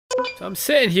So I'm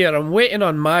sitting here, I'm waiting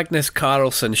on Magnus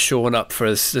Carlsen showing up for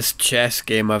this chess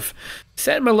game. I've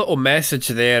sent him a little message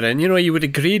there, and you know, you would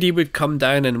agreed he would come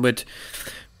down and would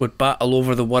battle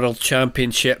over the world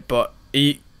championship, but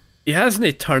he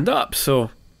hasn't turned up,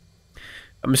 so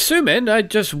I'm assuming I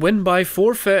just win by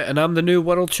forfeit and I'm the new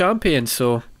world champion.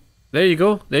 So there you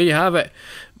go, there you have it.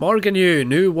 Morgan Yu,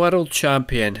 new world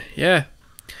champion. Yeah,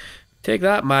 take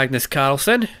that, Magnus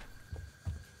Carlsen.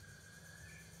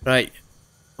 Right,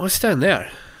 what's down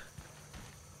there?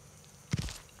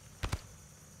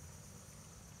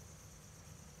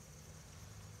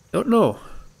 Don't know.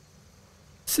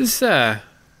 This is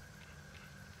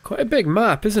quite a big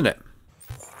map, isn't it?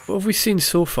 What have we seen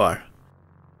so far?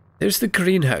 There's the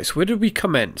greenhouse. Where did we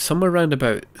come in? Somewhere round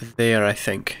about there, I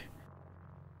think.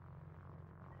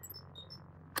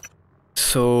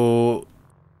 So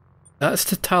that's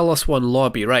the Talos 1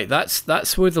 lobby. Right,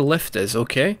 that's where the lift is,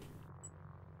 okay.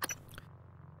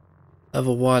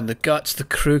 Level 1, the guts, the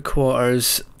crew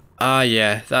quarters. Ah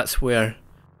yeah, that's where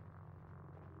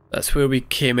we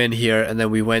came in here, and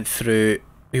then we went through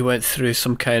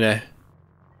some kind of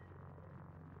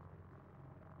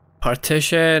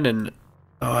partition, and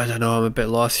oh, I don't know, I'm a bit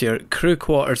lost here. Crew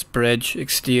quarters, bridge,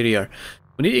 exterior.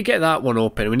 We need to get that one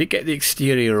open. We need to get the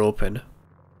exterior open.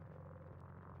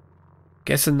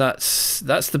 Guessing that's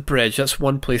the bridge. That's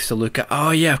one place to look at.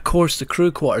 Oh yeah, of course, the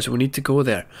crew quarters. We need to go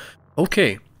there.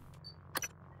 Okay.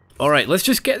 Alright, let's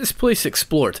just get this place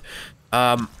explored.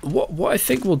 What I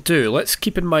think we'll do, let's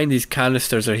keep in mind these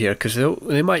canisters are here, because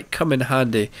they might come in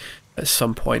handy at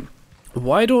some point.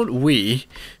 Why don't we,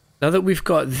 now that we've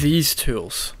got these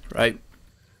tools, right,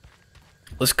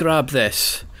 let's grab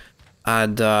this,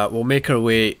 and we'll make our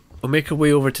way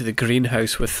over to the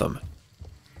greenhouse with them.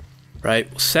 Right,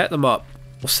 we'll set them up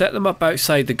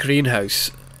outside the greenhouse,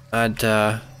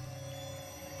 and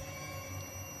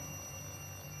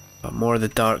more of the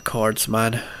dark cords,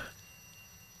 man.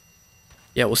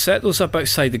 Yeah, we'll set those up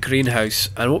outside the greenhouse,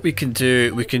 and what we can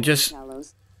do, we can just...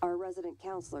 Our resident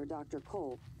counselor, Dr.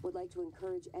 Cole, would like to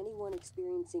encourage anyone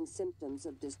experiencing symptoms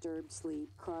of disturbed sleep,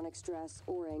 chronic stress,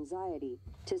 or anxiety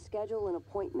to schedule an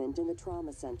appointment in the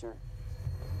trauma center.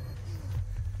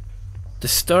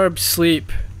 Disturbed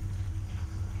sleep.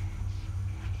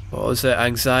 What was it?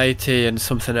 Anxiety and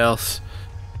something else.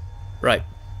 Right.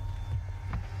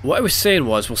 What I was saying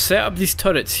was, we'll set up these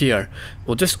turrets here,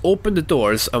 we'll just open the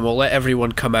doors and we'll let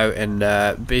everyone come out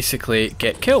and basically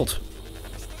get killed.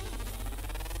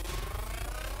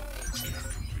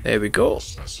 There we go.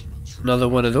 Another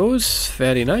one of those,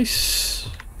 very nice.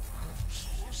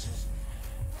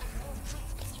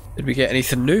 Did we get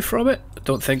anything new from it? I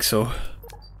don't think so.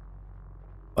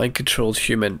 Mind controlled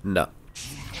human, nah.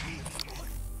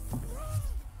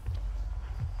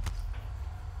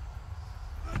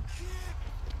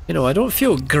 You know, I don't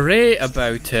feel great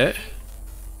about it.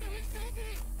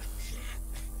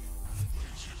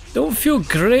 Don't feel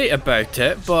great about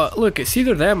it, but look, it's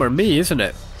either them or me, isn't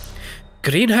it?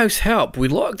 Greenhouse help. We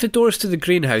locked the doors to the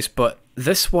greenhouse, but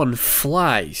this one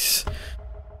flies.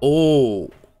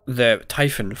 Oh, the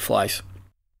Typhon flies.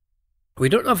 We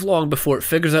don't have long before it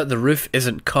figures out the roof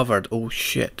isn't covered. Oh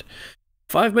shit.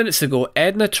 5 minutes ago,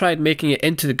 Edna tried making it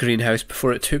into the greenhouse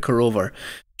before it took her over.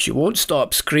 She won't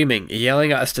stop screaming,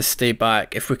 yelling at us to stay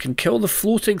back. If we can kill the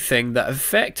floating thing that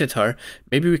affected her,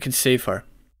 maybe we can save her.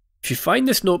 If you find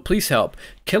this note, please help.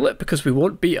 Kill it because we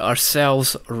won't beat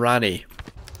ourselves, Rani.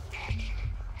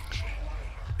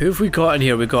 Who have we got in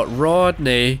here? We got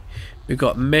Rodney, we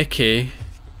got Mickey,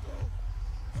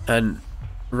 and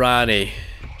Rani.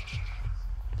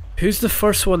 Who's the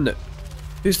first one that...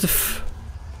 Who's the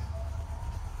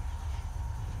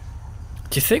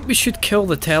Do you think we should kill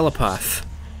the telepath?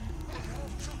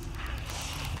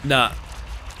 Nah.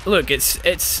 Look,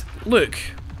 look,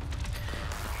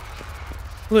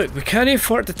 we can't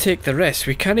afford to take the risk.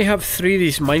 We can't have 3 of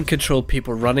these mind control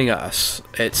people running at us.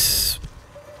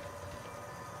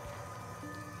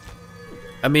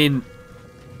 I mean,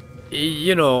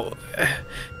 you know,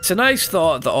 it's a nice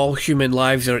thought that all human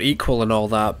lives are equal and all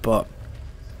that, but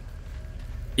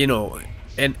you know,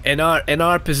 in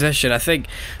our position, I think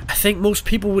most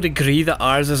people would agree that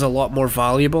ours is a lot more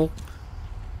valuable.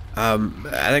 I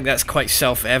think that's quite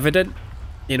self-evident.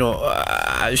 You know,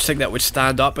 I just think that would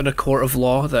stand up in a court of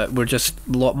law, that we're just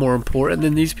a lot more important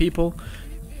than these people.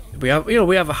 We have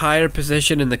a higher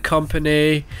position in the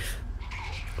company.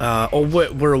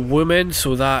 We're a woman,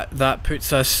 so that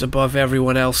puts us above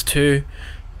everyone else too.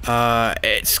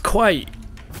 It's quite...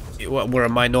 We're a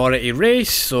minority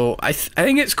race, so I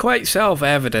think it's quite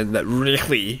self-evident that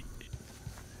really,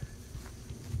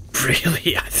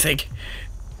 I think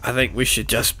I think we should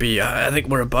just be, I think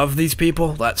we're above these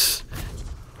people. That's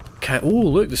kind. Oh,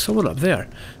 look, there's someone up there.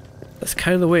 That's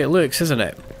kind of the way it looks, isn't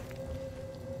it?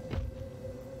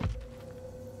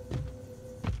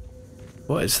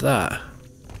 What is that?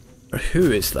 Or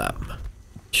who is that?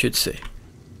 Should say.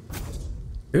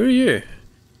 Who are you?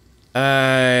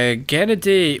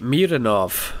 Gennady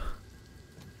Mironov.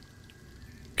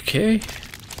 Okay.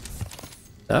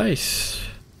 Nice.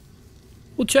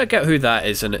 We'll check out who that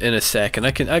is in a second.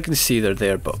 I can see they're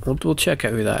there, but we'll check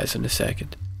out who that is in a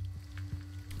second.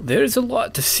 There's a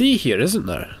lot to see here, isn't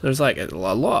there? There's like a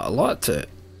lot of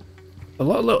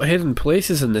little hidden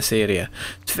places in this area.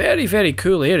 It's a very, very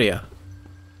cool area.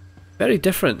 Very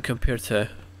different compared to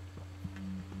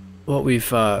what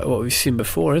we've seen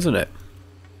before, isn't it?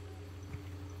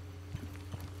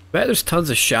 Bet there's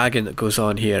tons of shagging that goes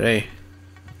on here, eh?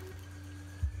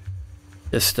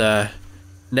 Just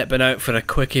nipping out for a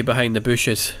quickie behind the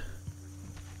bushes.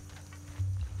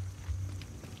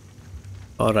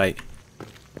 Alright.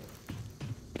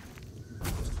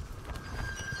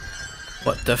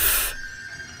 What the f...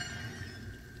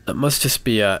 That must just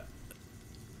be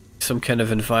some kind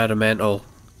of environmental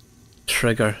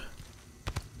trigger.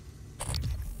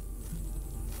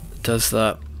 It does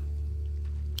that.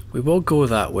 We will go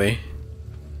that way.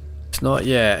 It's not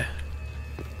yet.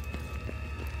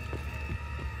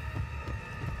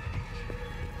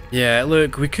 Yeah,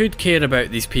 look, we could care about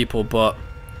these people, but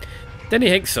didn't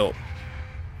think so.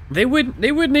 They wouldn't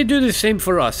do the same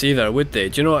for us either, would they?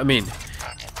 Do you know what I mean?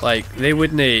 Like, they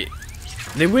wouldn't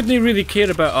really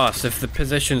care about us if the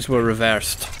positions were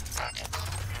reversed.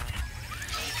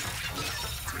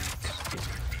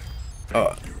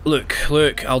 Oh,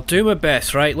 look, I'll do my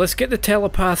best, right? Let's get the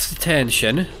telepath's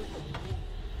attention.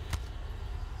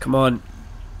 Come on,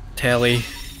 Telly.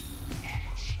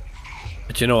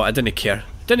 But you know what, I didn't care.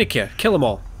 Didn't care. Kill them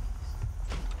all.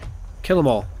 Kill them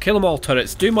all. Kill them all,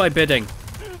 turrets. Do my bidding.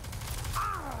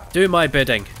 Do my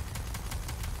bidding.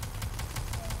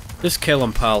 Just kill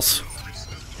them, pals.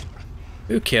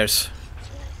 Who cares?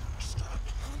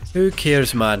 Who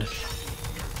cares, man?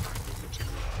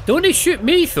 Don't he shoot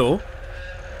me, though?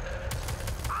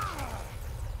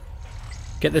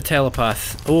 Get the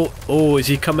telepath. Oh, is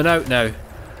he coming out now?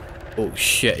 Oh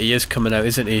shit, he is coming out,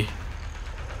 isn't he?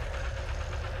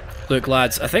 Look,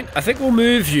 lads, I think we'll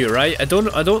move you, right? I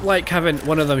don't like having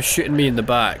one of them shooting me in the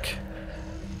back.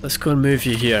 Let's go and move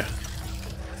you here.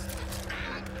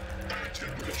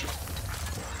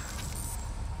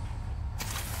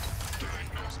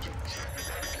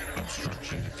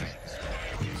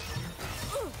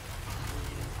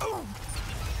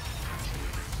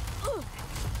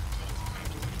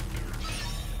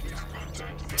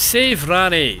 Save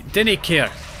Rani! Didn't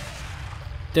care.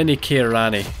 Didn't care,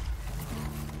 Rani.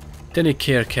 Didn't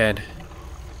care, Ken.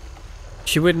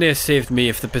 She wouldn't have saved me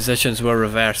if the positions were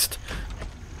reversed.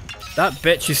 That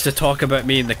bitch used to talk about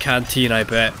me in the canteen, I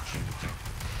bet. Do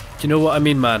you know what I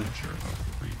mean, man?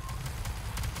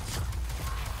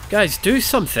 Guys, do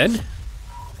something!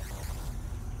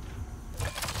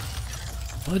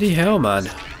 Bloody hell, man.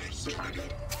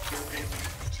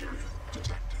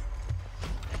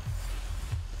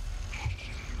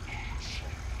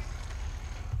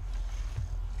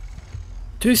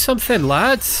 Do something,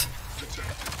 lads!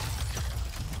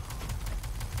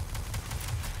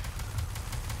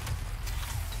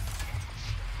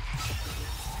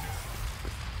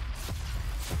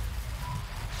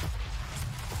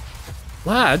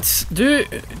 Lads, do...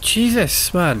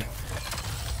 Jesus, man.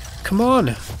 Come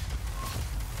on.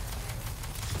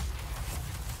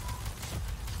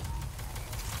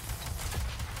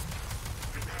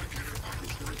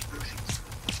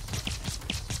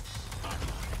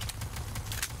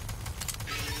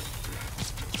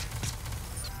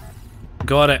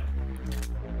 Got it.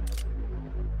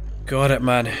 Got it,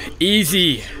 man.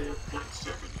 Easy.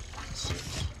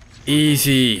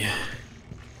 Easy.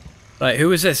 Right,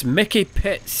 who is this? Mickey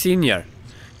Pitt Sr.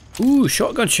 Ooh,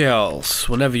 shotgun shells.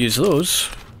 We'll never use those.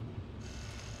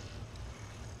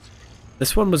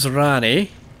 This one was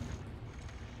Rani.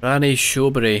 Rani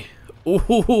Shobri.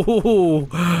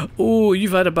 Oh,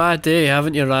 you've had a bad day,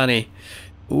 haven't you, Rani?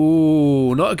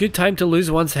 Ooh, not a good time to lose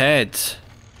one's head.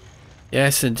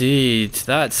 Yes, indeed.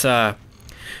 That's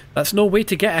no way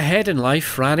to get ahead in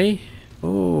life, Rani.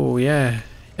 Oh, yeah.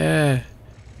 Yeah.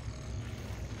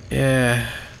 Yeah.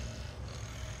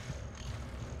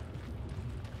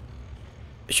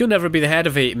 She'll never be the head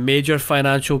of a major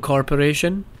financial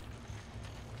corporation.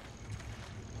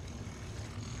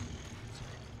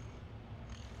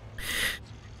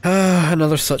 Ah,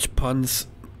 another such puns.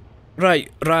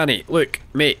 Right, Rani, look,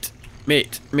 mate.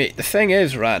 The thing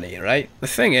is, Rani, right? The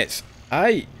thing is,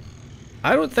 I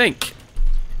don't think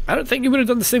you would have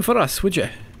done the same for us, would you?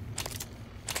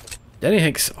 Didn't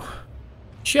think so.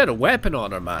 She had a weapon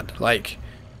on her, man. Like,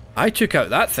 I took out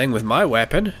that thing with my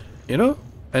weapon, you know?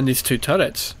 And these two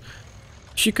turrets.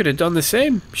 She could have done the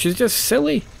same. She's just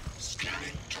silly.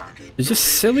 She's just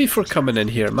silly for coming in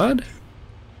here, man.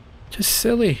 Just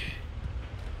silly.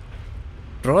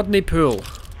 Rodney Pool.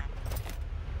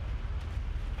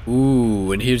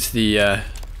 Ooh, and here's the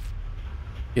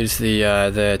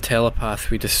telepath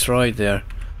we destroyed there.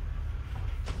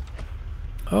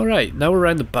 Alright, now we're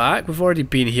around the back. We've already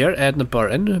been here. Edna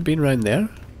Burton, we've been around there.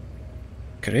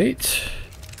 Great.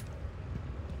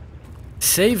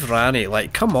 Save Rani,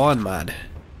 like, come on, man.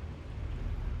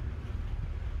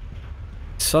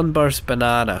 Sunburst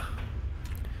banana.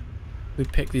 We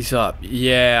pick these up.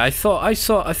 Yeah, I thought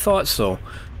so.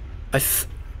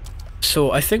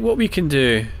 So I think what we can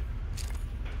do,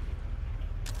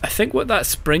 I think what that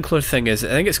sprinkler thing is, I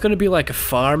think it's going to be like a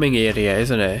farming area,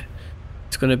 isn't it?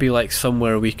 It's going to be like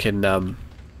somewhere we can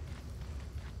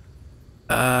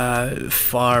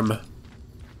farm,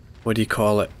 what do you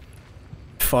call it?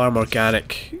 Farm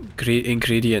organic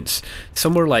ingredients.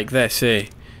 Somewhere like this, eh?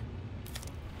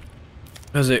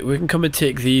 Because we can come and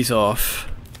take these off.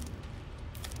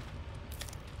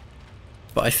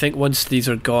 But I think once these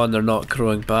are gone, they're not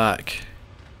growing back.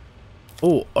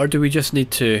 Oh, or do we just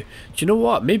need to... Do you know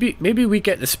what? Maybe we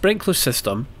get the sprinkler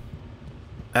system.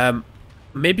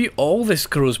 Maybe all this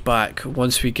grows back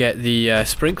once we get the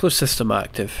sprinkler system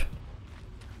active.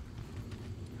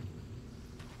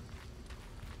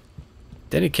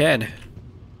 Then again.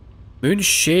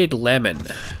 Moonshade lemon.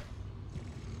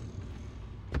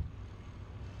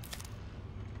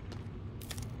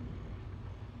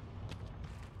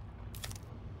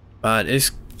 Man, it's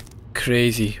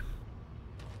crazy.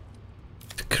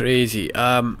 It's crazy.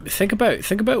 Think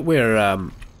about where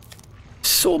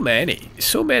so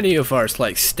many of our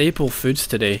like staple foods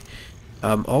today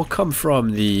all come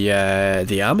from the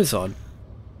Amazon.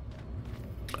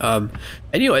 And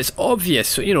you know, it's obvious.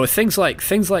 So, you know, things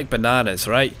like bananas,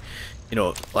 right? You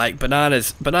know, like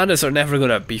bananas are never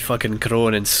gonna be fucking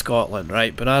grown in Scotland,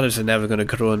 right? Bananas are never gonna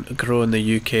grow in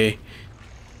the UK.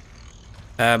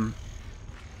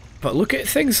 But look at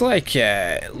things like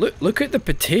look at the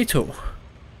potato.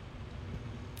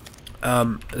 I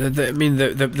mean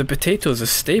the potato is a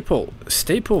staple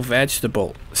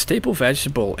vegetable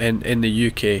in the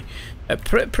UK.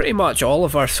 Pretty much all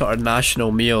of our sort of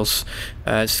national meals.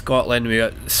 Scotland, we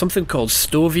got something called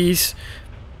stovies.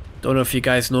 Don't know if you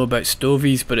guys know about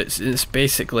stovies, but it's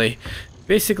basically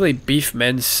beef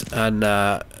mince and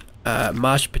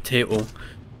mashed potato,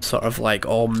 sort of like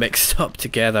all mixed up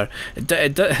together.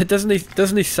 It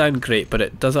doesn't sound great, but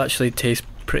it does actually taste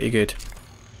pretty good.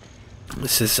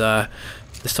 This is the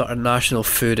sort of national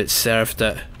food. It's served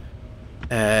at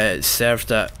you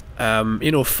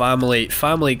know,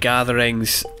 family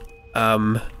gatherings,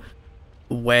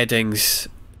 weddings,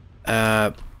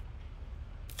 that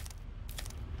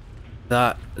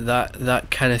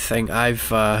kind of thing.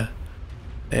 I've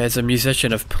as a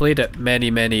musician, I've played at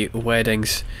many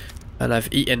weddings, and I've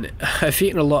eaten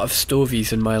a lot of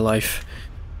stovies in my life.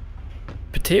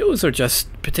 Potatoes are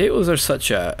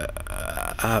such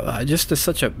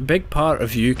such a big part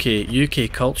of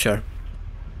UK culture,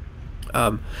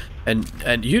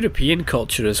 and European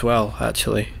culture as well.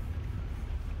 Actually,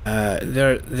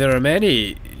 there are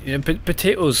many. You know,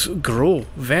 potatoes grow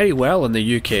very well in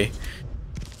the UK.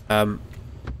 One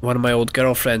of my old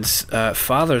girlfriend's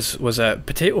fathers was a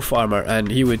potato farmer,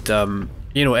 and he would,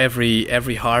 you know,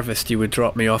 every harvest he would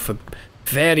drop me off a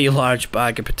very large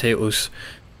bag of potatoes,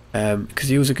 because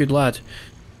he was a good lad.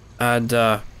 And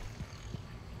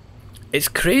it's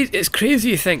crazy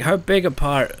to think how big a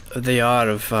part they are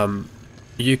of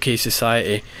UK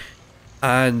society,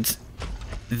 and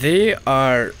they're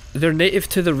native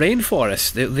to the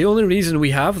rainforest. The only reason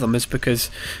we have them is because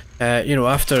you know,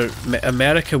 after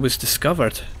America was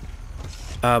discovered,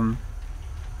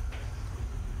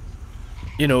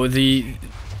 you know, the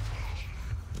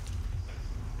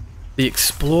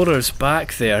explorers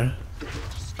back there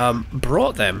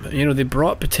brought them. You know, they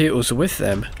brought potatoes with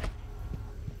them.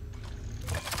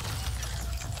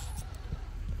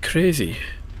 Crazy.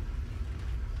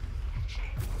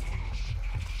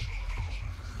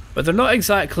 But they're not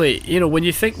exactly, you know, when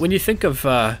you think of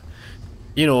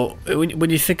you know, when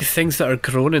you think of things that are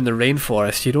grown in the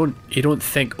rainforest, you don't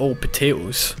think, oh,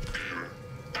 potatoes.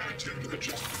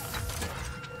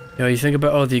 You know, you think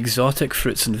about all the exotic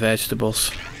fruits and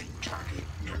vegetables.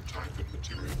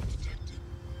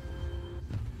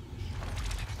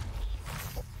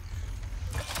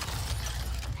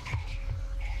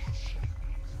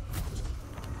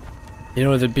 You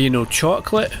know, there'd be no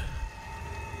chocolate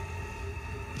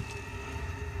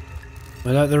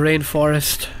without the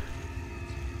rainforest.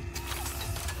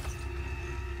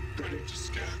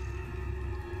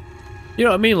 You know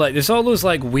what I mean? Like, there's all those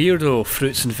like weirdo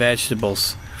fruits and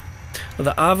vegetables.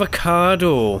 The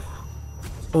avocado.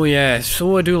 Oh yeah,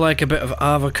 so I do like a bit of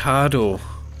avocado.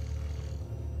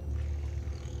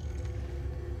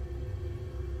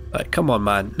 Like, come on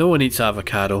man, no one eats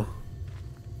avocado.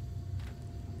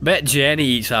 Bet Jenny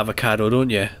eats avocado, don't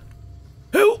you?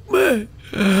 Help me!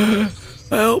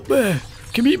 Help me!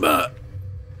 Give me that!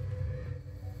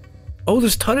 Oh,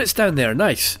 there's turrets down there,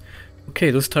 nice.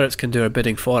 Okay, those turrets can do our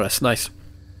bidding for us, nice.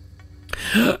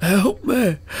 Help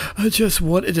me! I just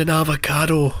wanted an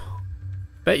avocado.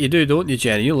 Bet you do, don't you,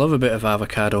 Jenny? You love a bit of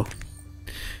avocado.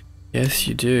 Yes,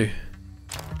 you do.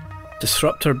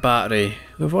 Disruptor battery.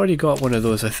 We've already got one of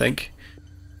those, I think.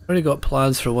 Already got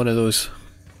plans for one of those.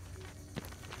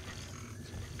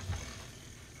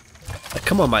 Like,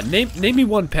 come on, man. Name me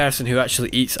one person who actually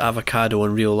eats avocado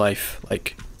in real life.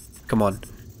 Like, come on.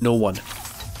 No one.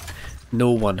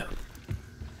 No one.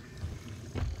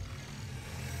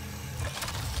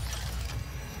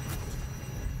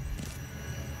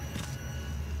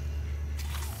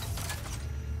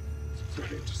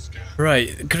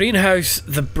 Right, greenhouse,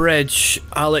 the bridge,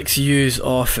 Alex Yu's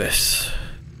office.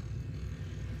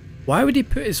 Why would he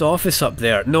put his office up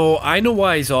there? No, I know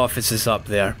why his office is up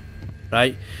there,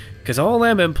 right? Because all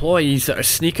them employees that are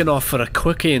sneaking off for a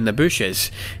quickie in the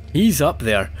bushes, he's up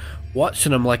there,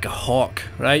 watching them like a hawk,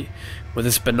 right? With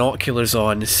his binoculars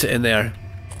on, sitting there,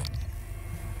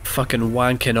 fucking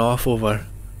wanking off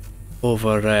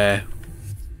over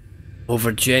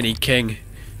Jenny King.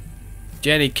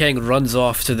 Jenny King runs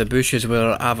off to the bushes with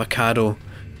her avocado,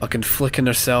 fucking flicking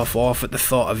herself off at the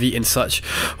thought of eating such,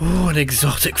 oh, an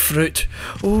exotic fruit.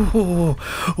 Oh,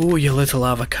 oh, you little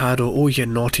avocado. Oh, you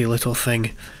naughty little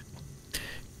thing.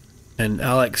 And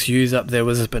Alex Yu's up there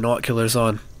with his binoculars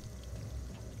on,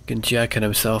 fucking jacking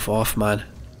himself off, man.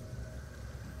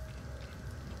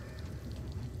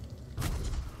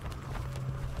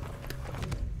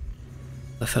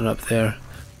 Nothing up there.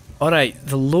 Alright,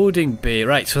 the loading bay.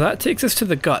 Right, so that takes us to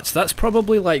the guts. That's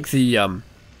probably like the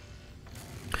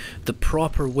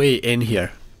proper way in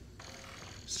here.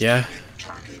 Yeah?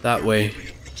 That way.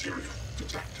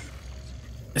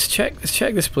 Let's check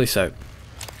this place out.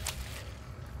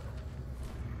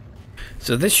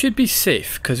 So this should be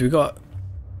safe, because we've got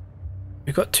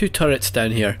two turrets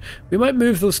down here. We might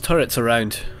move those turrets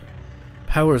around.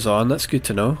 Power's on, that's good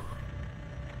to know.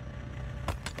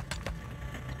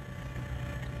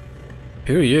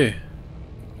 Who are you?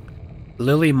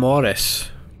 Lily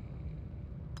Morris.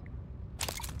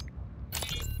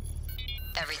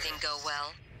 Everything go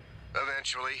well?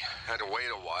 Eventually. Had to wait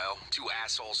a while. Two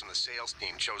assholes in the sales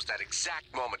team chose that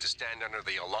exact moment to stand under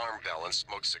the alarm bell and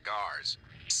smoke cigars.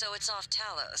 So it's off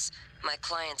Talos. My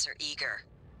clients are eager.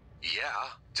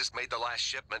 Yeah, just made the last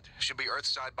shipment. Should be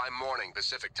Earthside by morning,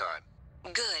 Pacific time.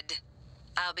 Good.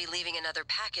 I'll be leaving another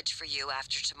package for you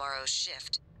after tomorrow's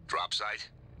shift. Drop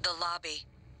site? The lobby.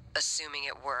 Assuming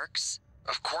it works.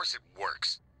 Of course it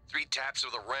works. 3 taps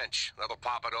of the wrench. That'll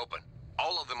pop it open.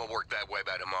 All of them will work that way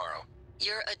by tomorrow.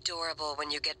 You're adorable when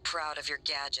you get proud of your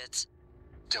gadgets.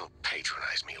 Don't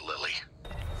patronize me, Lily.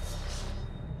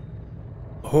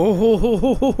 Ho ho ho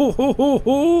ho ho ho ho ho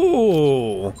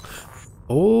ho!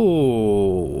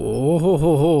 Oh ho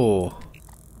ho ho!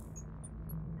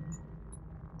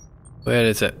 Where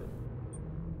is it?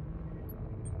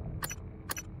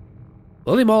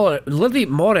 Lily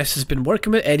Morris has been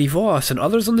working with Eddie Voss and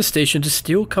others on the station to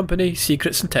steal company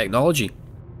secrets and technology.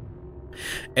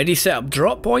 Eddie set up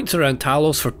drop points around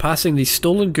Talos for passing these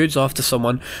stolen goods off to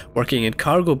someone working in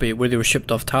cargo bay where they were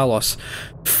shipped off Talos.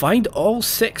 Find all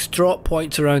 6 drop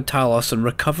points around Talos and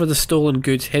recover the stolen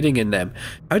goods hidden in them.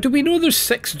 How do we know there's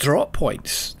 6 drop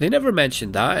points? They never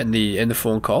mentioned that in the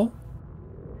phone call.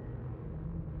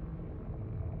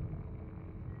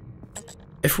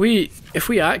 If we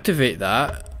activate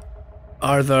that,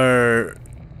 are there...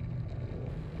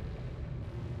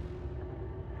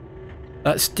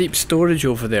 That's deep storage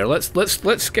over there. Let's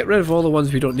get rid of all the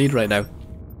ones we don't need right now.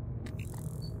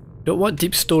 Don't want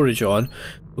deep storage on.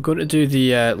 We're going to do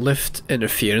the lift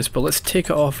interference, but let's take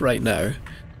it off right now.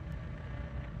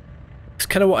 It's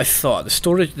kind of what I thought.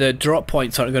 The drop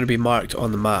points aren't going to be marked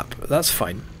on the map. That's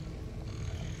fine.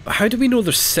 But how do we know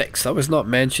there's 6? That was not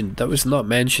mentioned. That was not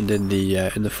mentioned in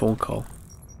the phone call.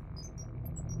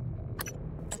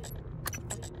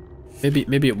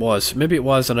 Maybe it was. Maybe it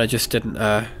was, and I just didn't.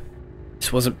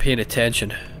 Just wasn't paying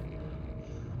attention.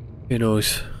 Who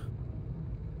knows?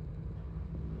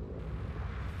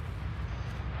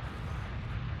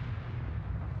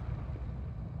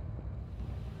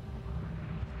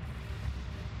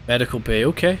 Medical bay,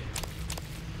 okay.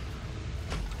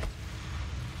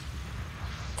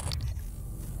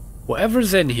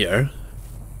 Whatever's in here,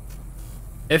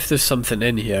 if there's something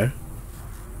in here.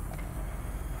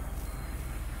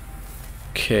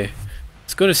 Okay. I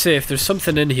was going to say, if there's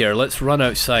something in here, let's run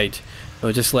outside.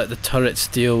 We'll just let the turrets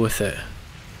deal with it.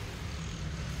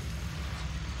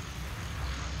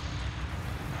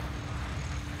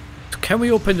 Can we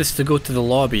open this to go to the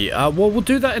lobby? Well, we'll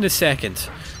do that in a second.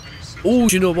 Oh,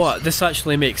 do you know what? This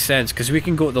actually makes sense, because we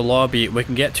can go to the lobby, we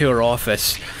can get to our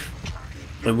office,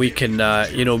 and we can,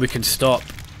 you know, we can stop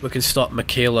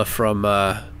Michaela from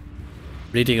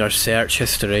reading our search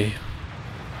history.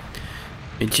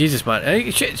 I mean, Jesus,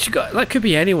 man, she got, that could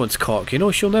be anyone's cock, you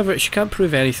know. She can't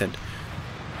prove anything.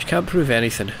 She can't prove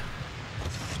anything.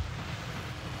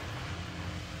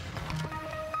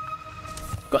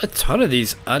 Got a ton of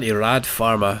these anti-rad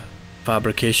pharma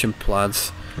fabrication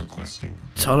plants.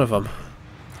 Ton of them.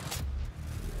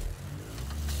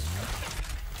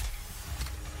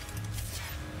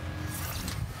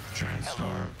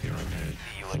 TranStar Pyramid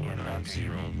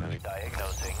 490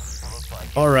 Diagnosing. Looks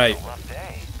like All right. a rough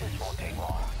day. This won't take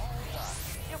long.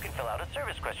 You can fill out a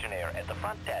service questionnaire at the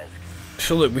front desk.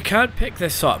 So look, we can't pick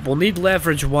this up. We'll need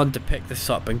leverage 1 to pick this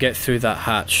up and get through that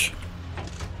hatch.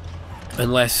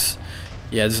 Unless,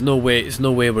 yeah, there's no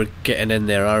way we're getting in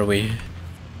there, are we?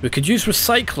 We could use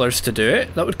recyclers to do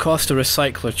it. That would cost a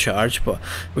recycler charge, but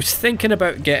I was thinking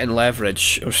about getting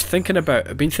leverage. I've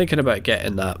been thinking about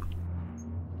getting that.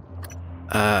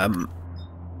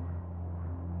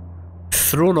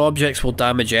 Thrown objects will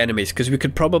damage enemies, because we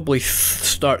could probably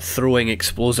start throwing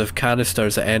explosive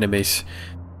canisters at enemies.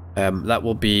 That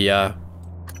will be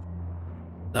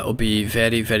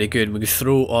very, very good. We can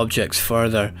throw objects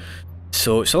further.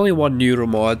 So it's only 1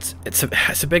 neuromod.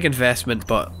 It's a big investment,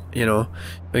 but you know,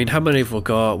 I mean, how many have we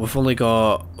got? We've only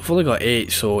got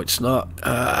 8, so it's not.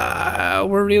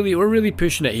 We're really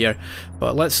pushing it here.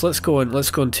 But let's go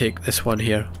and take this one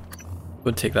here. Go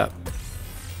and take that.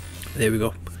 There we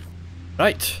go.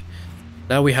 Right,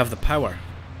 now we have the power.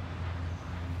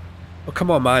 Oh,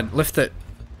 come on, man, lift it.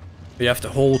 You have to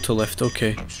hold to lift.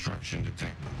 Okay. Obstruction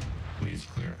detected. Please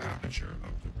clear aperture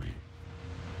of the reef.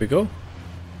 Here we go.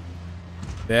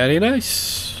 Very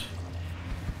nice.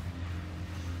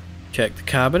 Check the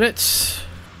cabinets.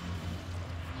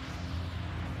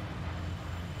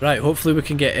 Right, hopefully we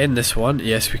can get in this one.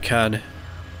 Yes, we can.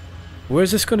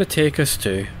 Where's this going to take us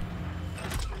to?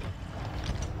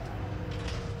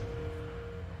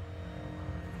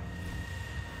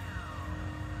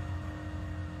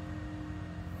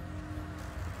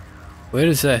 Where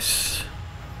is this?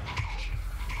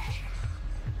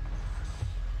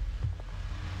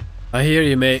 I hear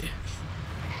you, mate.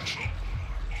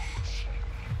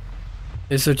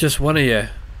 Is there just one of you?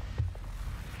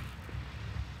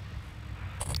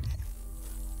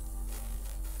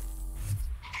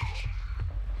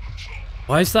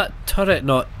 Why is that turret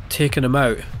not taking him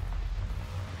out?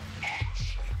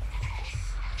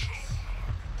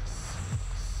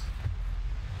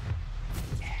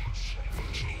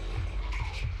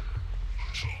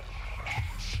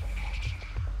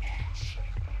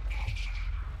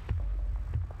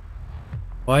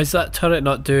 Why is that turret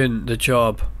not doing the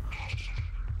job?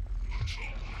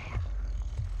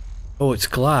 Oh, it's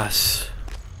glass.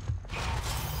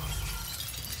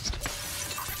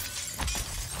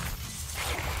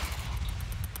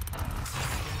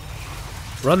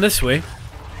 Run this way.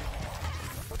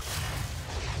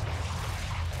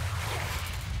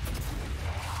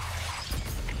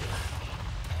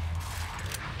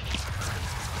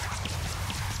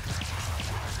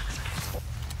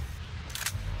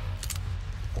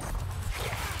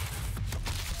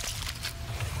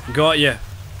 Got you.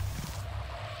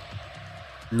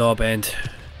 Knob end.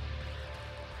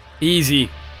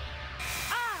 Easy.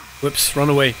 Whoops, run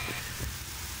away.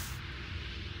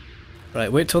 Right,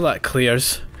 wait till that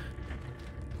clears.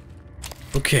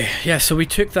 Okay, yeah, so we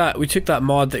took that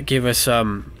mod that gave us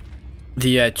the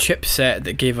chipset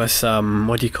that gave us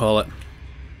what do you call it?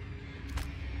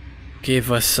 Gave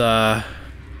us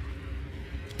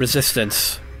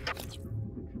resistance.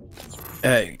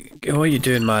 What are you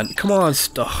doing, man? Come on,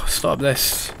 stop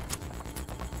this.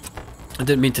 I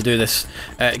didn't mean to do this.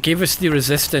 It gave us the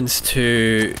resistance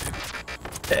to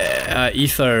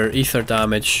ether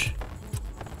damage.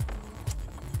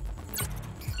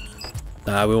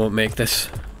 Nah, we won't make this.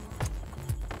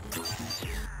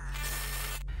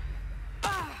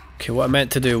 Okay, what I meant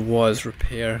to do was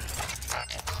repair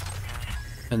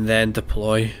and then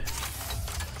deploy.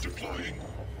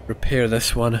 Repair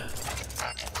this one.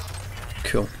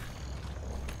 Cool.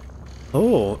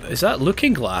 Oh, is that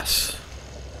looking glass?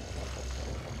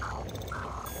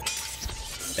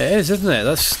 It is, isn't it?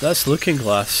 That's looking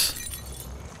glass.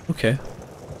 Okay.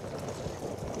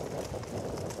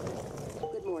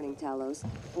 Good morning, Talos.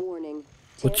 Warning.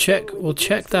 We'll check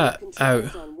that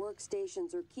out. On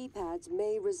workstations or keypads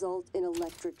may result in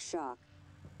electric shock.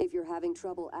 If you're having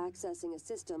trouble accessing a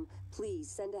system, please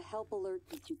send a help alert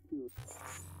to you.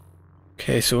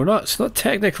 Okay, so it's not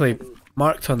technically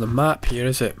marked on the map here,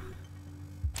 is it?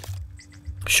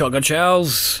 Shotgun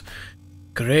shells!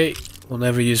 Great, we'll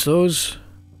never use those.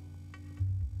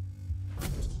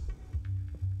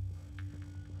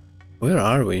 Where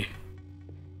are we?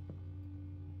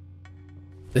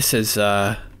 This is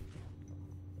a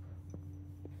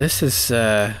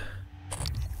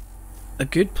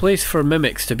good place for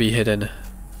mimics to be hidden.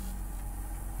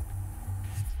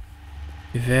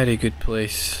 A very good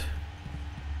place.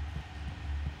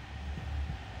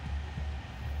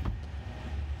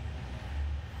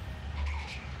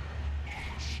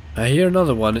 I hear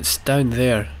another one, it's down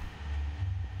there.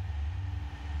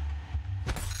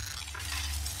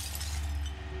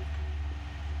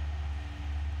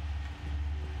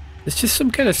 It's just some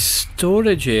kind of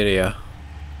storage area.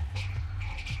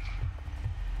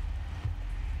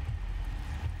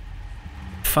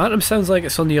 Phantom sounds like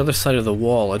it's on the other side of the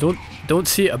wall. I don't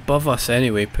see it above us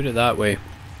anyway, put it that way.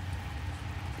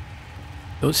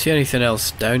 Don't see anything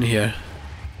else down here.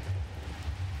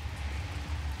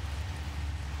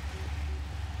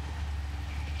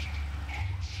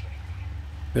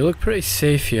 We look pretty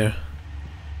safe here.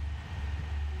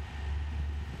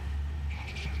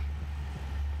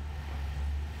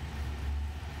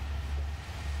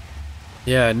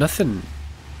 Yeah, nothing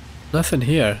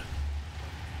here.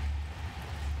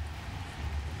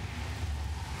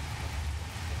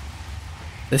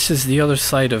 This is the other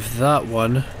side of that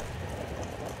one.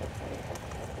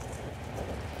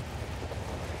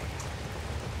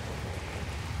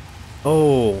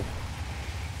 Oh.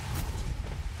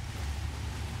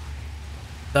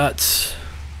 That's...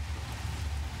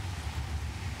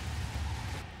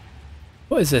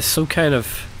 What is this? Some kind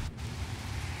of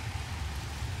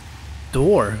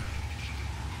door?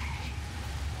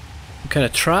 Some kind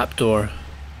of trap door?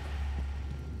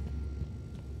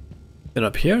 And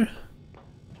up here?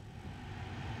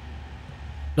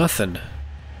 Nothing.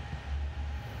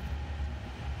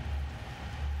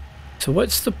 So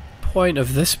what's the point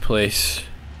of this place?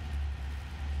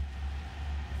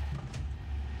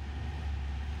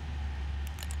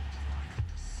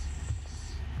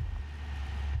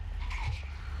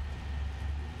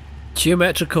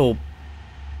 Geometrical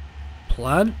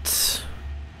plant?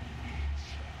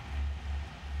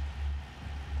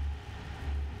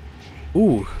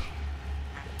 Ooh.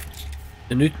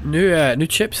 A new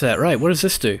chipset. Right, what does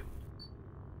this do?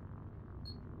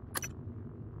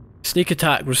 Sneak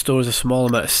attack restores a small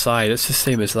amount of psi. It's the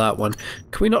same as that one.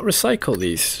 Can we not recycle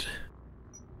these?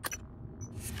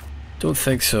 Don't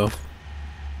think so.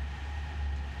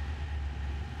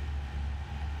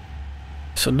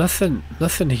 So nothing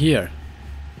here.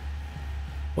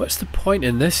 What's the point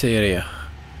in this area?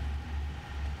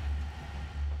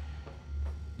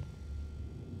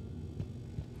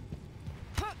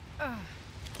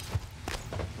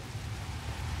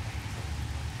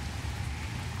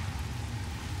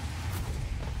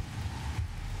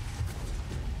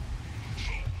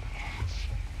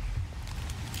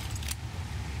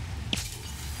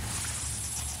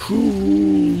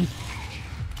 Ooh.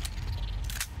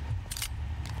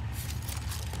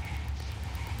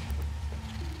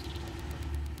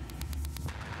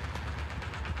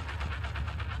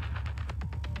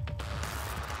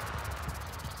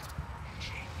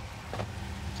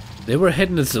 They were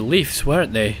hidden as the leaves,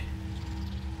 weren't they?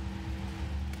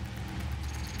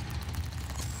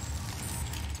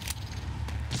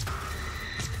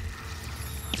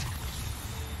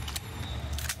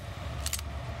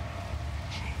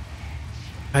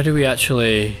 How do we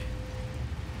actually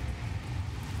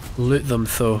loot them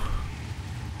though?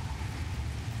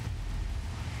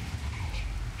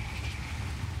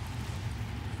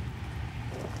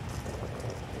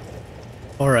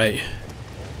 Alright.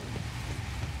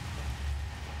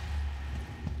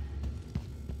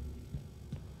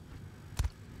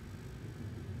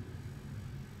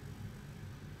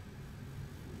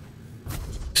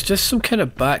 It's just some kind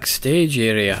of backstage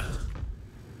area.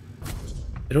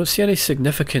 I don't see any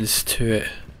significance to it.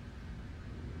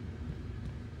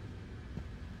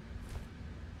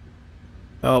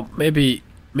 Oh, maybe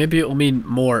it'll mean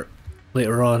more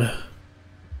later on.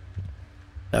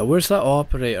 Now, where's that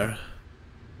operator?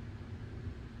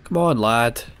 Come on,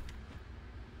 lad.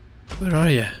 Where are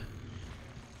you?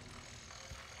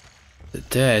 Is it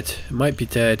dead? It might be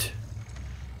dead.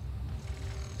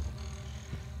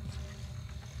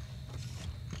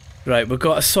 Right, we've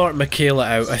got to sort Michaela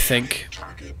out, I think.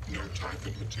 Target, no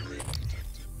typhon material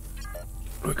detected.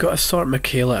 We've got to sort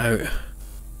Michaela out.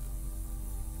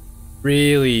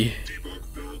 Really? Debug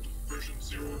build version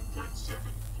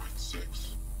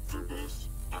 0.7.6 for both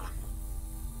on.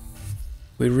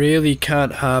 We really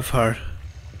can't have her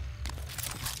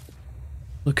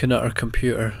looking at our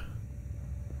computer.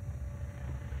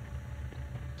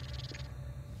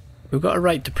 We've got a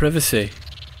right to privacy.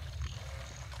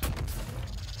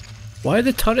 Why are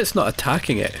the turrets not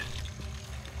attacking it?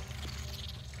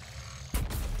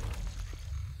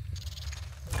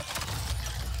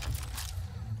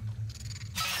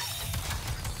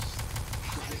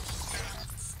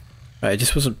 Right, it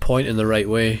just wasn't pointing the right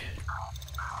way.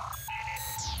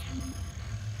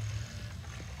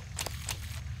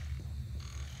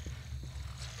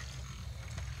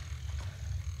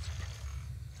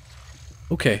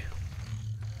 Okay.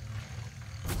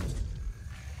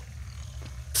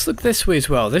 Let's look this way as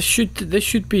well. This should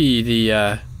be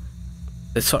the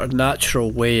sort of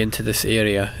natural way into this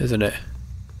area, isn't it?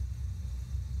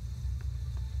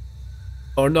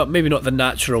 Or not, maybe not the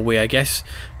natural way. I guess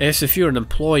if you're an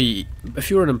employee,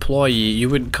 you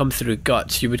wouldn't come through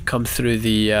guts. You would come through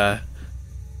the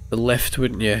lift,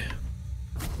 wouldn't you?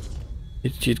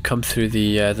 You'd come through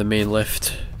the main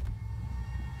lift.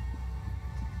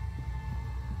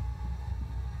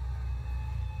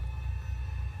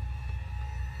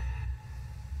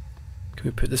 Can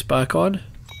we put this back on?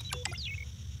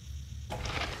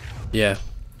 Yeah.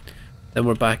 Then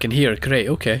we're back in here. Great,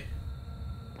 okay.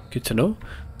 Good to know.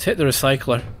 Let's hit the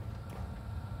recycler.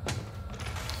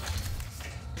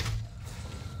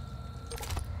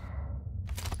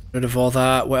 Rid of all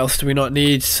that. What else do we not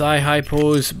need?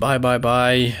 Hypos. Bye bye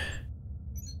bye.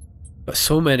 Got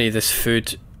so many of this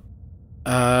food.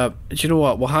 Do you know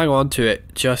what? We'll hang on to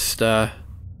it just in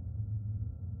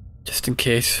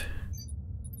case.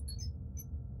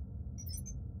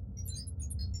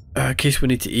 In case we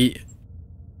need to eat.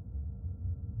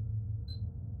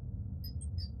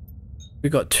 We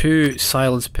got 2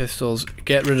 silenced pistols.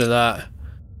 Get rid of that.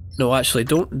 No, actually,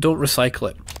 don't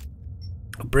recycle it.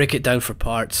 Break it down for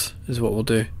parts is what we'll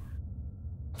do.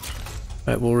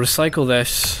 Right, we'll recycle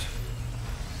this.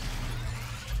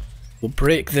 We'll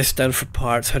break this down for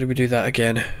parts. How do we do that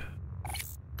again?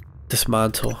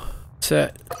 Dismantle. That's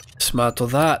it. Dismantle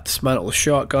that. Dismantle the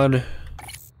shotgun.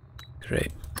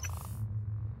 Great.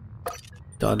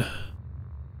 Done.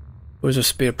 Where's our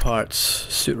spare parts?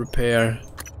 Suit repair.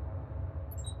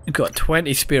 We've got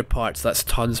 20 spare parts. That's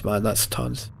tons, man. That's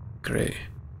tons. Great.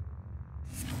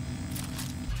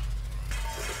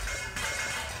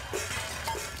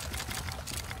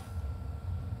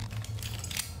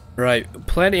 Right,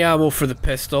 plenty ammo for the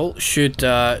pistol. Should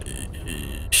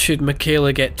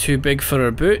Michaela get too big for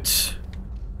her boots?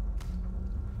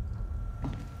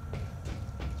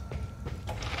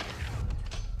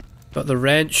 Got the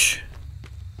wrench.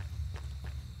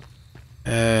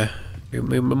 We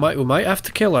might have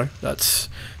to kill her. That's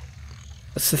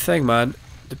the thing, man.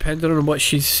 Depending on what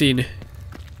she's seen,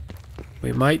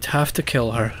 we might have to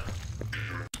kill her.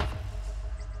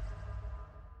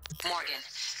 Morgan,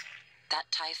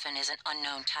 that Typhon is an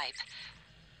unknown type.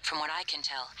 From what I can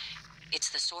tell, it's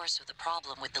the source of the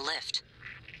problem with the lift.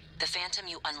 The Phantom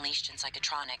you unleashed in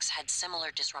Psychotronics had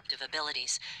similar disruptive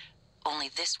abilities, only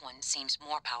this one seems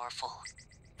more powerful.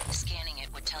 Scanning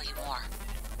it would tell you more.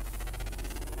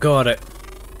 Got it.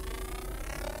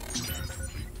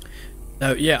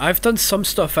 Now, yeah, I've done some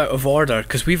stuff out of order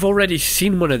because we've already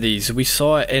seen one of these. We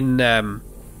saw it in the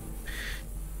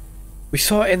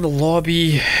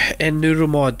lobby in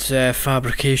Neuromod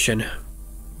fabrication.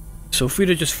 So if we'd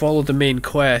have just followed the main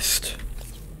quest,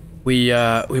 we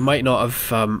might not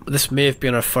have. This may have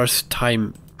been our first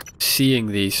time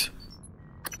seeing these.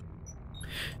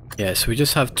 Yeah, so we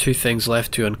just have 2 things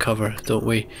left to uncover, don't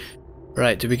we?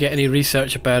 Right, did we get any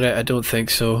research about it? I don't think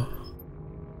so.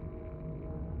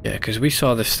 Yeah, because we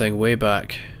saw this thing way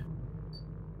back.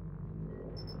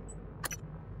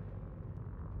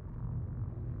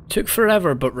 Took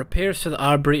forever, but repairs to the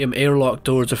Arboretum airlock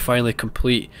doors are finally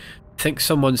complete. I think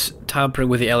someone's tampering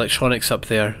with the electronics up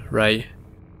there, right?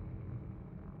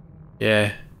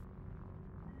 Yeah.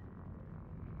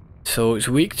 So it's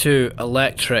weak to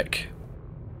electric,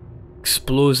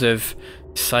 explosive,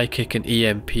 psychic and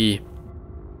EMP.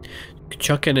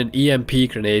 Chuck in an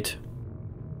EMP grenade.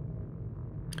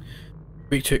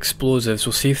 Weak to explosives.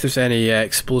 We'll see if there's any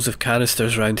explosive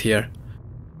canisters around here.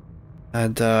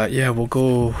 And yeah, we'll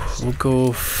go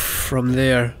from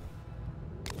there.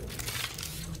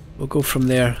 We'll go from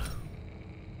there.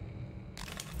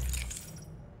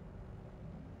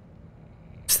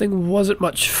 thing wasn't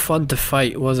much fun to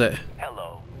fight, was it?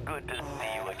 Hello. Good to see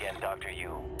you again, Dr.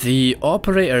 Yu. The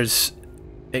operators...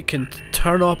 It can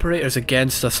turn operators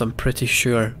against us, I'm pretty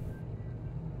sure.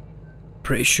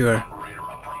 Pretty sure.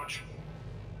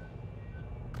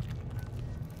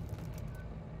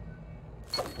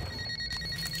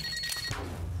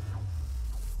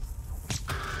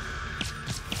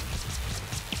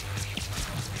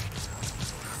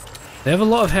 They have a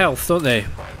lot of health, don't they?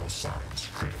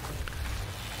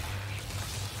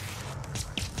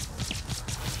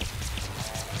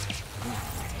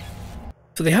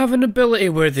 So they have an ability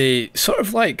where they sort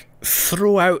of like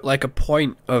throw out like a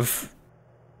point of...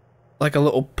 like a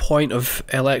little point of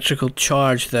electrical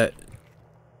charge that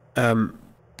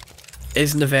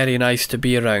isn't very nice to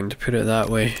be around, put it that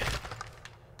way.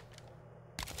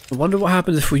 I wonder what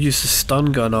happens if we use the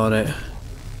stun gun on it.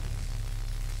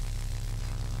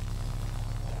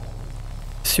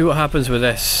 See what happens with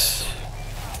this.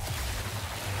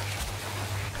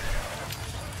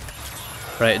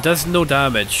 Right, it does no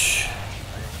damage.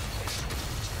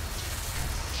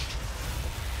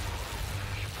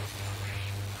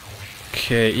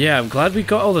 Okay, yeah, I'm glad we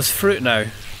got all this fruit now.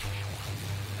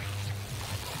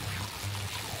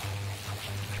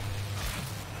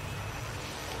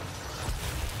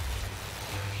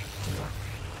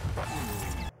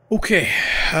 Okay,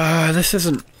 this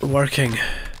isn't working.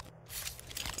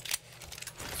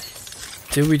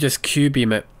 Do we just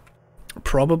Q-beam it?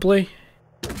 Probably.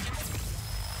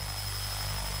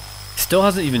 Still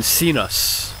hasn't even seen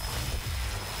us.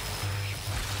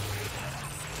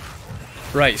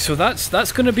 Right, so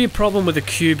that's going to be a problem with the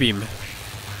Q-beam.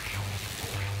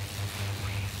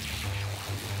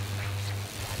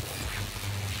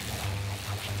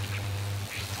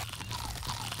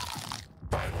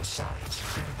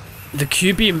 The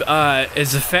Q-beam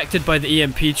is affected by the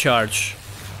EMP charge.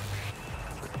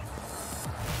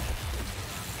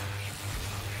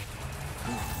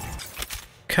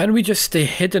 Can we just stay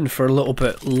hidden for a little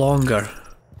bit longer?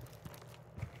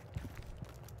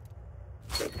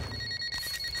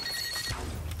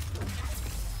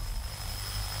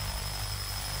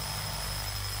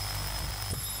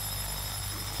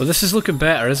 Well, this is looking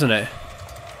better, isn't it?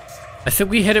 I think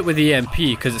we hit it with EMP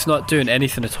because it's not doing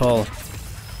anything at all.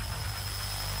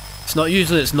 It's not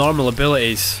using its normal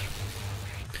abilities.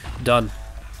 Done.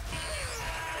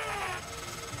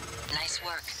 Nice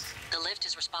work. The lift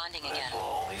is responding again.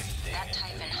 That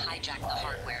Typhon hijacked the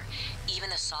hardware,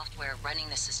 even the software running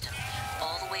the system,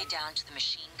 all the way down to the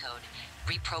machine code,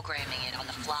 reprogramming it on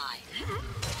the fly.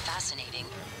 Fascinating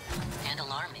and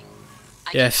alarming.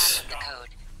 I Yes. can the code.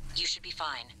 You should be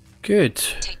fine. Good.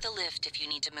 Take the lift if you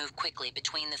need to move quickly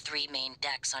between the 3 main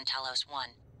decks on Talos 1.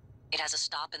 It has a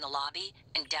stop in the lobby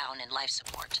and down in life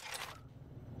support.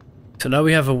 So now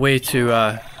we have a way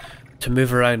to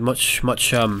move around much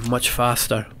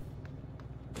faster.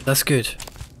 That's good.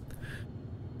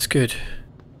 It's good.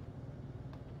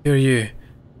 Who are you?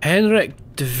 Henrik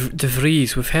de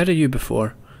Vries. We've heard of you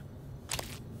before.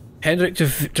 Henrik de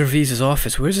Vries'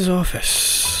 office. Where's his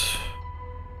office?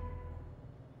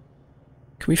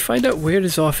 Can we find out where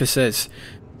his office is?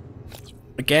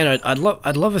 Again, I'd love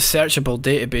a searchable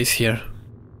database here.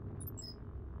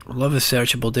 I love a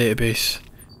searchable database.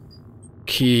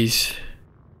 Keys.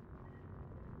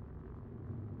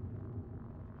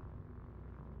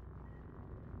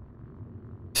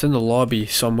 It's in the lobby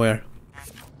somewhere.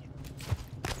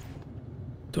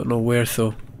 Don't know where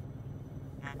though.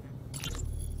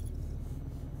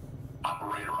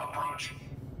 Operator approach.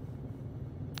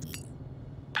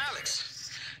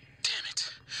 Alex! Damn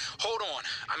it. Hold on.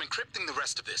 I'm encrypting the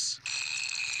rest of this.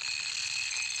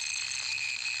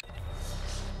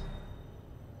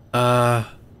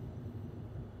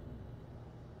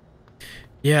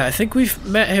 Yeah, I think we've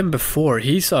met him before.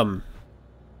 He's the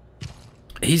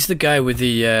guy with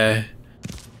the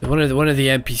one of the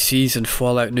NPCs in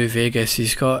Fallout New Vegas.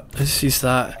 He's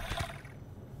that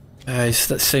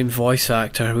same voice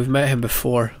actor. We've met him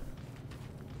before.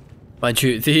 Mind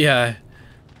you,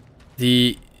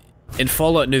 in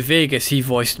Fallout New Vegas he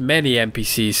voiced many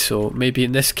NPCs, so maybe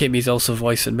in this game he's also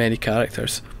voicing many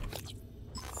characters.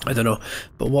 I don't know.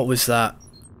 But what was that?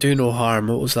 Do no harm.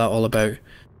 What was that all about?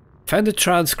 Found a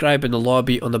transcribe in the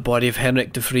lobby on the body of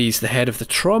Henrik de Vries, the head of the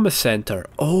trauma center.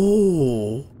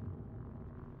 Oh.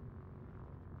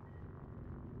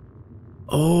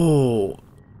 Oh.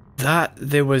 That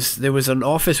there was an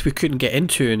office we couldn't get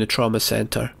into in the trauma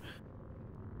center.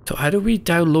 So how do we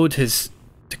download his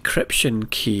decryption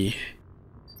key?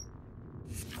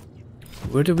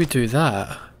 Where do we do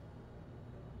that?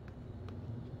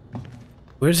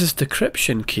 Where's his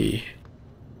decryption key?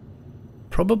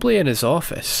 Probably in his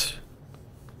office.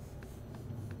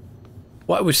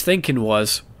 What I was thinking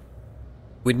was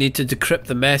we'd need to decrypt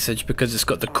the message because it's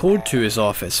got the code to his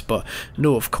office, but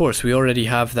no, of course, we already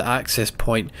have the access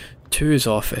point to his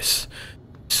office.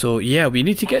 So yeah, we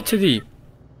need to get to the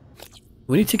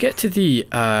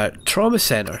trauma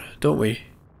center, don't we?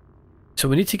 So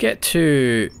we need to get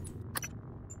to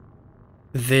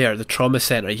there, the trauma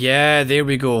center. Yeah, there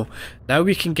we go. Now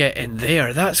we can get in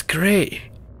there. That's great.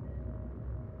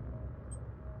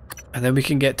 And then we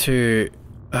can get to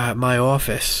my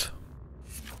office.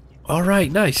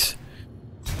 Alright, nice.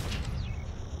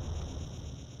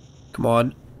 Come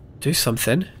on, do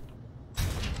something.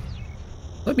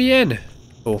 Let me in.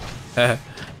 Oh, there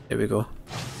we go.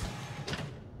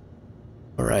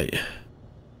 Alright.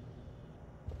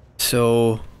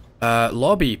 So,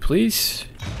 lobby, please.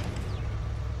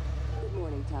 Good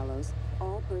morning, Talos.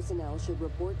 All personnel should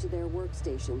report to their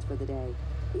workstations for the day.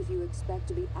 If you expect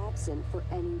to be absent for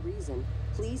any reason,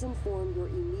 please inform your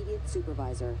immediate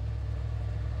supervisor.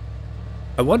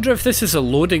 I wonder if this is a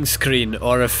loading screen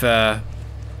or if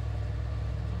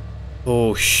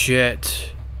oh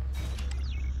shit.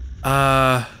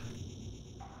 Oh,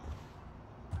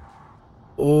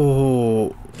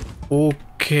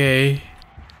 okay.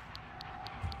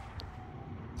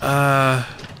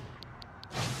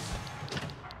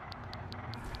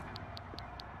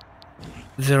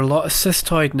 There are a lot of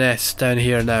cystoid nests down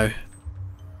here now,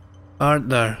 aren't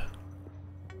there?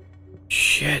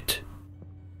 Shit.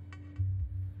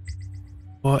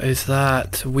 What is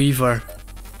that? Weaver.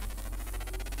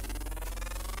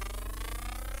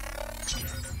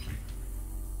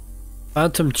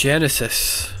 Phantom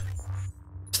Genesis.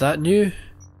 Is that new?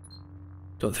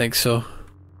 Don't think so.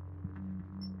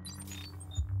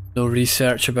 No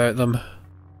research about them.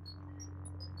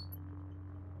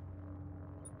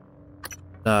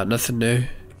 Nah, nothing new.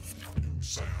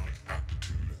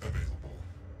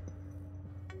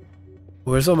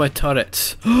 Where's all my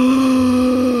turrets?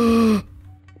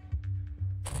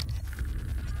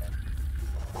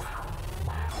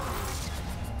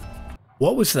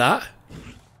 What was that?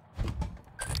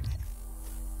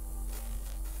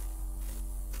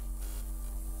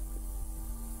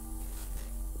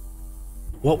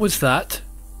 What was that?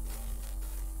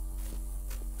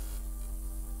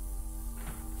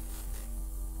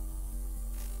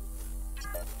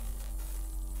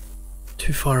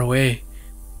 Too far away.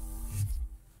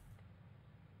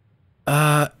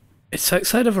 It's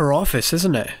outside of our office,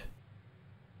 isn't it?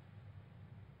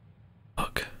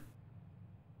 Fuck.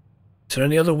 Is there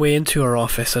any other way into our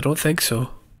office? I don't think so.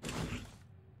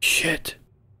 Shit.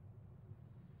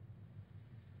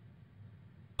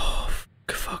 Oh,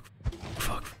 fuck.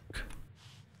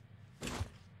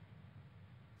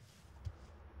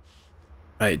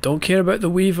 Right, don't care about the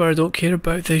Weaver, don't care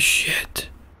about this shit.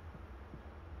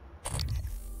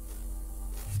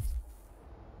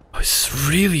 Oh, it's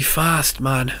really fast,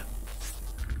 man.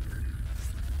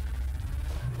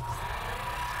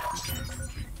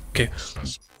 Okay,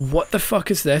 what the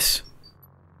fuck is this?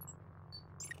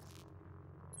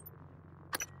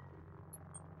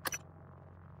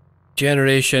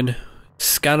 Generation.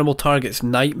 Scannable targets.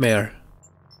 Nightmare.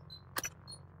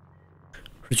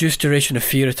 Reduced duration of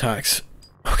fear attacks.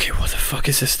 Okay, what the fuck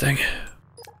is this thing?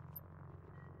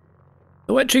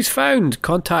 No entries found.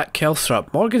 Contact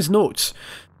Kelstrup. Morgan's notes.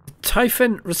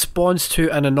 Typhon responds to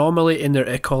an anomaly in their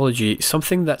ecology.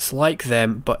 Something that's like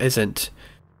them but isn't.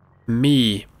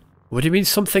 Me. What do you mean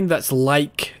something that's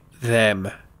like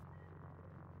them?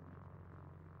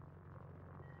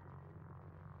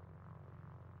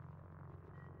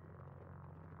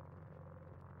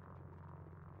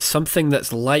 Something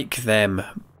that's like them.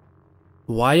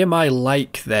 Why am I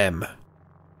like them?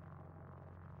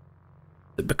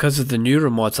 Because of the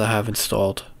neuromods I have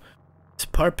installed. Its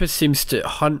purpose seems to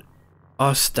hunt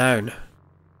us down.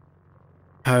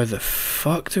 How the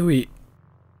fuck do we...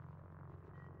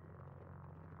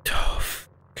 Oh,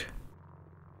 fuck.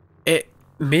 It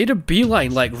made a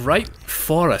beeline like right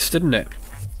for us, didn't it?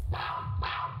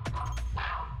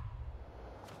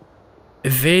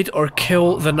 Evade or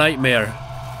kill the nightmare.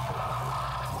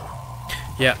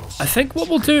 Yeah, I think what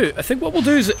we'll do lads,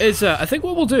 is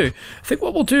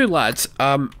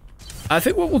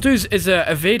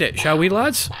evade it, shall we,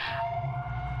 lads?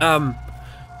 I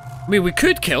mean, we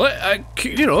could kill it,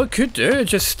 you know, it could do,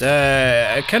 just,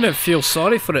 I kind of feel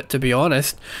sorry for it, to be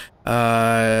honest. Do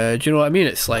you know what I mean?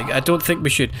 It's like, I don't think we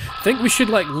should,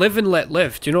 like, live and let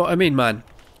live, do you know what I mean, man?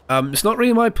 It's not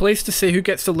really my place to say who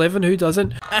gets to live and who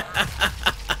doesn't.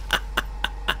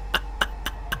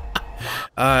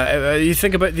 You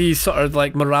think about the sort of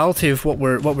like morality of what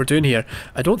we're doing here.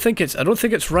 I don't think it's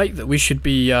right that we should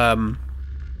be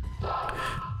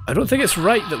I don't think it's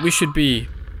right that we should be...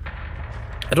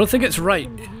 I don't think it's right.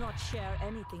 You did not share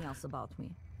anything else about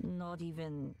me. Not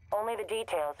even... Only the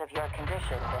details of your condition,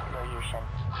 Miss Ilyushin.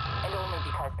 And only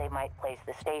because they might place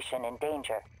the station in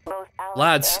danger. Both Alex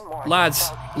Lads, and Morgan lads,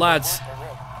 felt you lads. were at the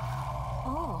risk.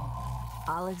 Oh,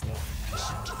 Alex.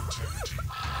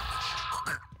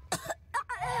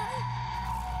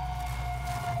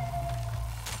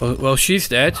 Well, she's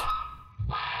dead.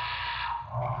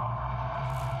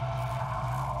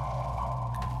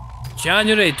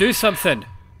 January, do something.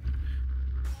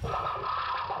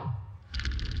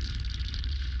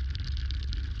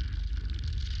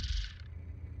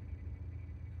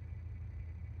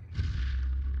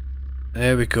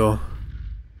 There we go.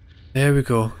 There we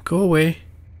go. Go away.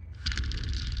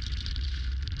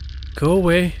 Go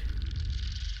away.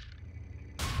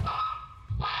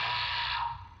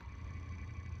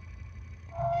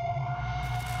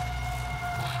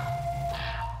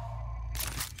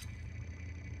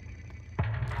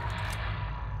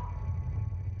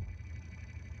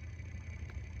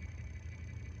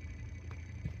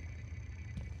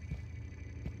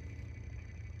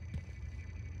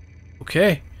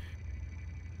 Okay.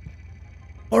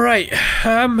 All right.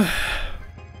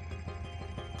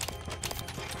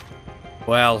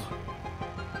 Well.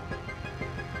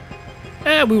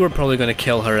 We were probably going to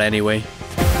kill her anyway.